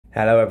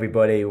Hello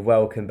everybody,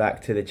 welcome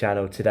back to the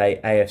channel. Today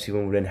AFC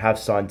Wimbledon have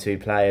signed two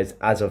players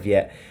as of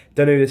yet.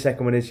 Don't know who the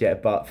second one is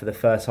yet, but for the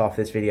first half of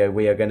this video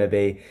we are going to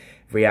be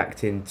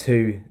reacting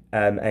to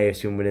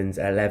AFC Wimbledon's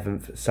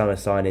 11th summer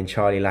signing,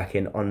 Charlie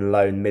Lakin, on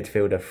loan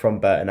midfielder from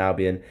Burton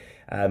Albion.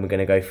 We're going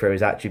to go through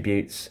his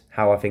attributes,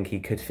 how I think he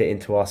could fit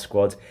into our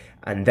squad,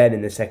 and then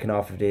in the second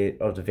half of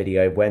the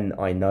video, when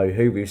I know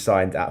who we've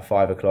signed at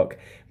 5 o'clock,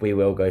 we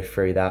will go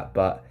through that.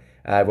 But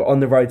we're on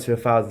the road to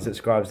 1,000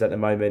 subscribers at the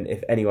moment.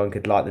 If anyone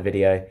could like the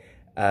video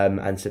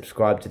and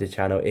subscribe to the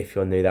channel if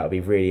you're new, that would be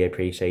really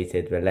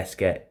appreciated. But let's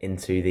get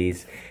into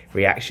these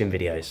reaction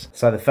videos.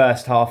 So the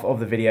first half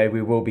of the video,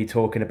 we will be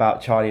talking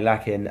about Charlie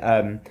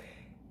Lakin.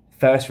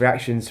 First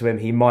reactions to him,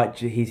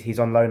 he's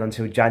on loan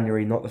until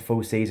January, not the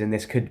full season.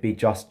 This could be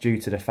just due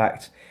to the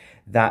fact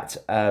that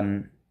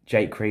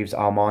Jake Reeves,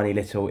 Armani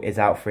Little is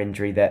out for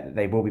injury. That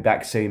they will be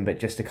back soon, but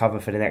just to cover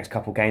for the next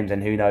couple games,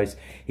 and who knows,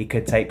 he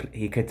could take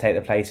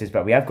the places.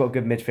 But we have got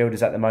good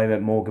midfielders at the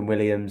moment. Morgan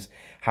Williams,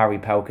 Harry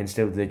Pell can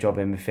still do the job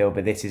in midfield,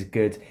 but this is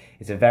good.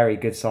 It's a very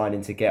good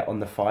signing to get on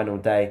the final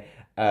day,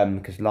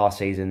 because last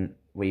season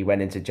we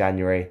went into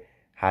January,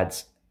 had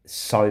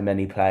so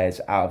many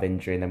players out of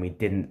injury, and then we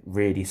didn't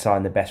really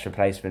sign the best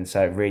replacement,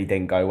 so it really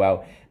didn't go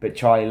well. But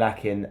Charlie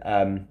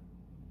Lakin,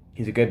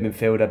 he's a good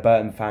midfielder.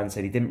 Burton fans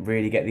said he didn't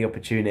really get the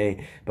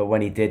opportunity, but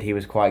when he did, he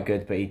was quite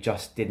good, but he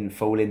just didn't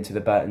fall into the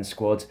Burton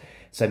squad.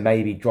 So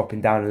maybe dropping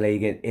down a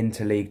league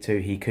into League Two,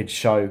 he could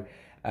show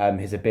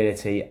his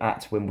ability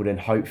at Wimbledon,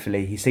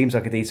 hopefully. He seems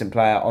like a decent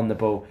player on the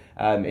ball.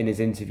 In his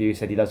interview,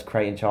 said he loves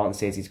creating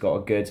chances. He's got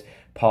a good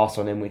pass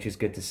on him, which is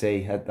good to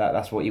see.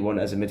 That's what you want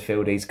as a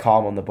midfielder. He's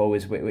calm on the ball,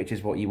 which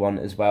is what you want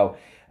as well.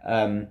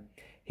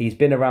 He's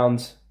been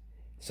around,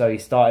 so he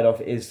started off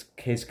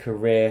his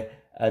career,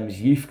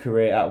 his youth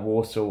career at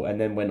Walsall, and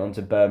then went on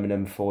to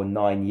Birmingham for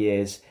 9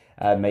 years.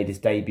 Made his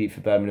debut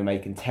for Birmingham,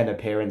 making 10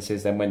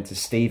 appearances, then went to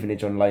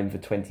Stevenage on loan for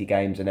 20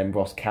 games, and then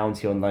Ross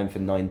County on loan for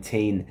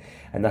 19.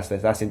 And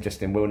that's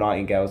interesting. Will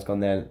Nightingale's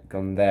gone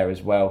there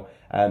as well.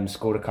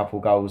 Scored a couple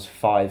goals,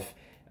 5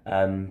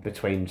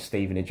 between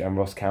Stevenage and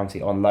Ross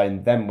County on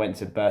loan. Then went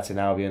to Burton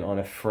Albion on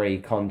a free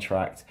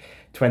contract.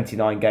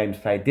 29 games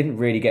played, didn't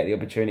really get the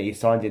opportunity. He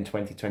signed in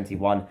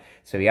 2021,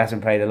 so he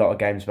hasn't played a lot of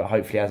games, but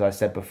hopefully, as I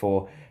said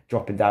before,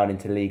 dropping down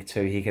into League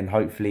Two, he can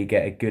hopefully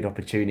get a good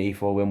opportunity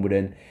for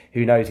Wimbledon.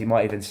 Who knows, he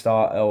might even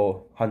start,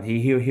 or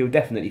he'll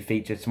definitely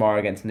feature tomorrow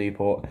against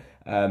Newport.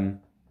 But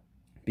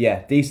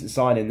yeah, decent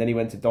signing. Then he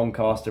went to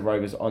Doncaster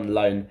Rovers on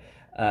loan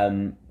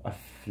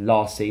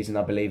last season,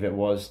 I believe it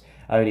was.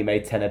 Only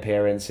made 10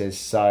 appearances,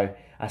 so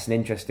that's an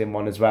interesting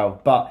one as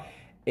well. But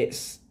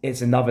it's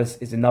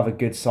another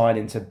good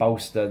signing to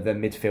bolster the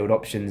midfield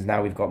options.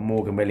 Now we've got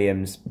Morgan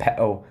Williams,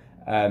 Petal,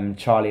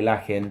 Charlie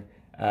Lakin,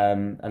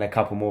 and a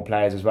couple more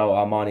players as well.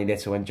 Armani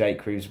Little and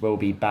Jake Reeves will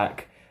be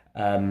back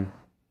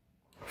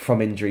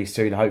from injury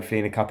soon, hopefully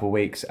in a couple of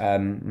weeks.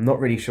 I'm not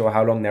really sure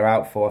how long they're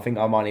out for. I think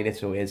Armani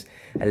Little is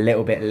a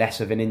little bit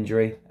less of an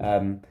injury,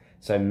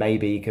 so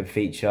maybe he could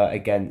feature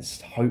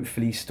against,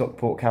 hopefully,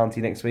 Stockport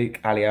County next week.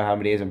 Ali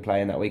O'Hamady isn't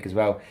playing that week as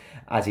well,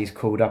 as he's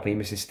called up. He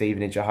misses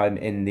Stevenage at home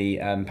in the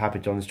Papa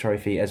John's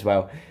Trophy as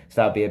well, so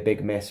that'll be a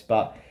big miss.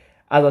 But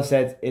as I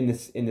said in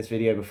this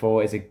video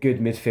before, it's a good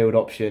midfield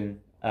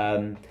option.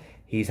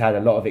 He's had a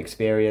lot of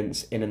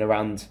experience in and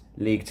around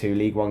League Two,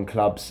 League One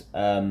clubs.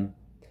 So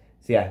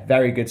yeah,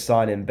 very good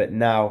signing. But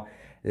now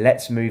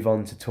let's move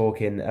on to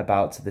talking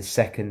about the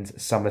second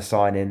summer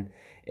signing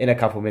in a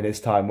couple minutes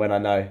time when I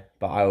know.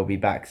 But I will be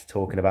back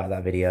talking about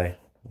that video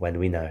when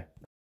we know.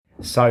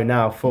 So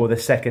now for the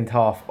second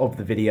half of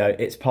the video,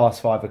 it's past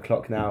 5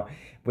 o'clock now.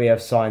 We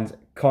have signed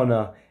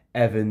Connor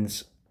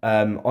Evans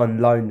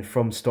on loan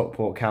from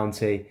Stockport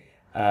County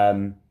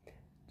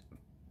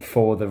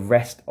for the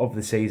rest of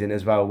the season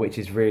as well, which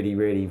is really,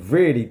 really,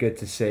 really good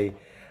to see.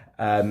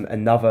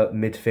 Another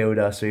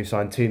midfielder, so we've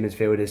signed two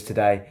midfielders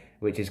today,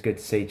 which is good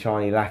to see.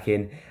 Charlie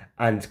Lakin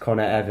and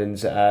Connor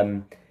Evans.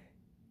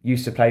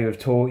 Used to play for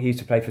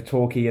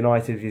Torquay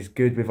United, which is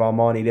good, with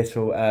Armani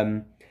Little,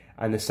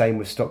 and the same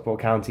with Stockport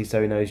County,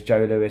 so he knows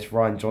Joe Lewis,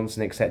 Ryan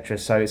Johnson, etc.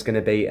 So it's going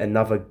to be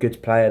another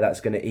good player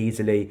that's going to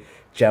easily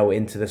gel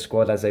into the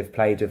squad, as they've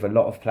played with a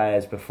lot of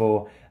players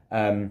before.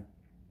 And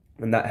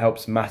that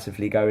helps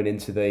massively going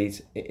into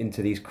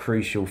these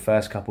crucial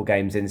first couple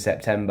games in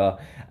September.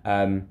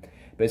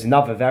 But it's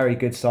another very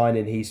good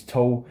signing. He's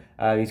tall.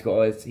 He's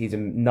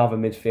another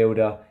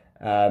midfielder,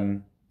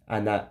 and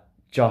that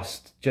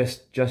just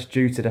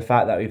due to the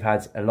fact that we've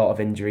had a lot of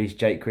injuries.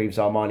 Jake Reeves,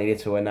 Armani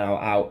Little are now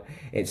out.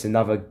 It's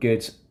another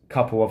good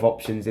couple of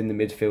options in the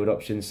midfield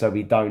options, so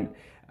we don't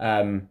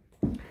have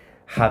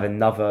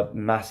another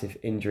massive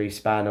injury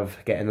span of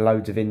getting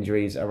loads of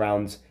injuries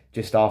around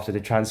just after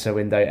the transfer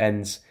window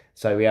ends.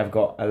 So we have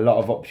got a lot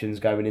of options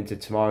going into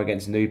tomorrow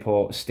against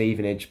Newport,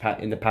 Stevenage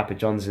in the Papa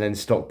John's, and then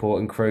Stockport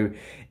and Crewe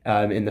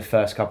in the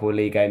first couple of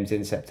league games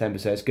in September.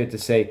 So it's good to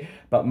see.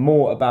 But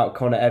more about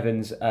Connor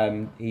Evans.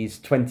 He's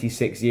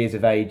 26 years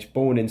of age,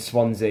 born in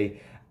Swansea.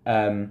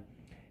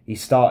 He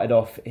started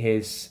off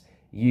his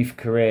youth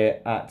career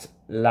at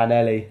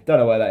Lanelli, don't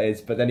know where that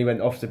is, but then he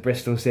went off to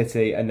Bristol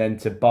City and then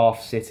to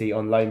Bath City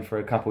on loan for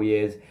a couple of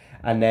years.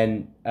 And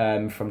then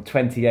from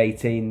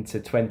 2018 to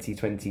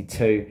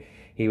 2022,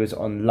 he was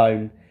on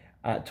loan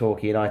at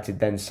Torquay United,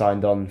 then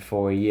signed on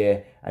for a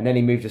year. And then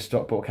he moved to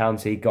Stockport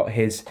County, got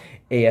his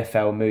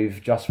EFL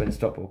move just when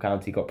Stockport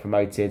County got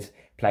promoted,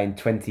 playing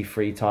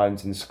 23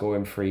 times and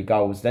scoring 3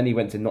 goals. Then he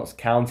went to Notts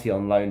County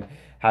on loan,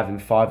 having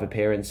 5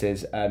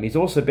 appearances. He's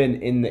also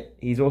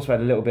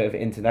had a little bit of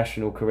an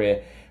international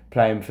career,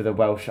 playing for the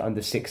Welsh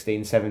under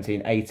 16,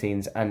 17,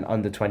 18s and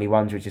under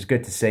 21s, which is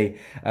good to see.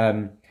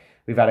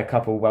 We've had a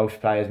couple of Welsh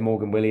players.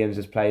 Morgan Williams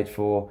has played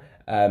for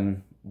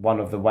one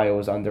of the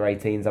Wales under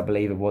 18s, I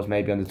believe it was,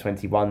 maybe under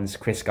 21s.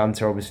 Chris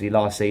Gunter, obviously,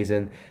 last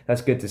season.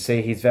 That's good to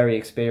see. He's very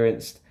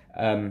experienced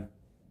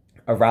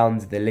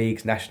around the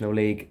leagues, National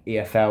League,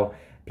 EFL,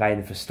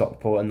 playing for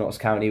Stockport and Notts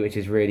County, which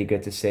is really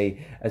good to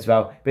see as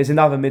well. But it's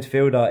another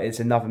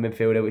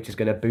midfielder which is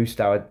going to boost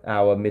our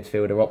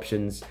midfielder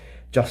options,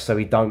 just so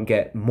we don't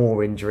get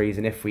more injuries.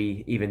 And if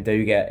we even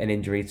do get an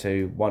injury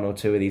to 1 or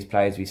 2 of these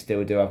players, we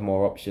still do have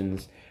more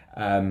options.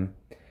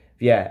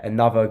 Yeah,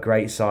 another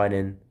great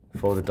signing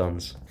for the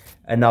Dons.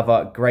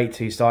 Another great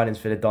 2 signings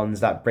for the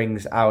Dons. That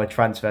brings our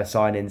transfer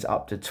signings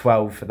up to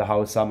 12 for the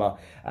whole summer.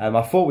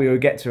 I thought we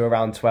would get to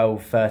around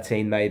 12,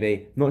 13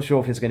 maybe. Not sure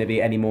if there's going to be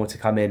any more to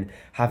come in.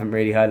 Haven't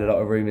really heard a lot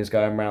of rumours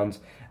going around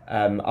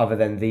other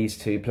than these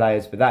 2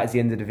 players. But that is the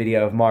end of the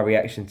video of my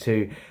reaction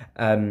to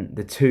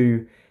the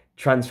 2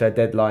 transfer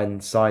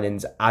deadline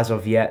signings as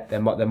of yet. There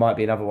might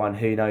be another one,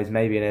 who knows,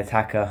 maybe an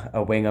attacker,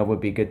 a winger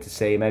would be good to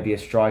see, maybe a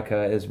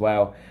striker as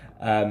well.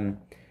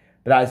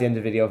 But that is the end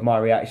of the video of my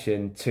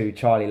reaction to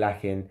Charlie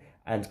Lakin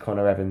and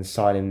Connor Evans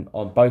signing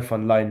both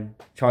on loan.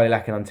 Charlie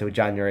Lakin until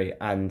January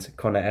and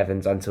Connor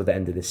Evans until the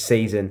end of this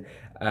season.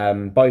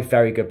 Both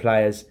very good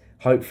players.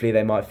 Hopefully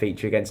they might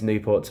feature against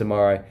Newport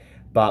tomorrow,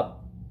 but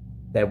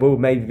there will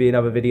maybe be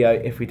another video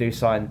if we do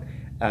sign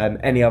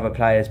any other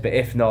players. But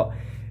if not,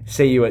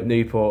 see you at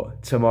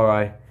Newport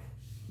tomorrow.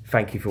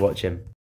 Thank you for watching.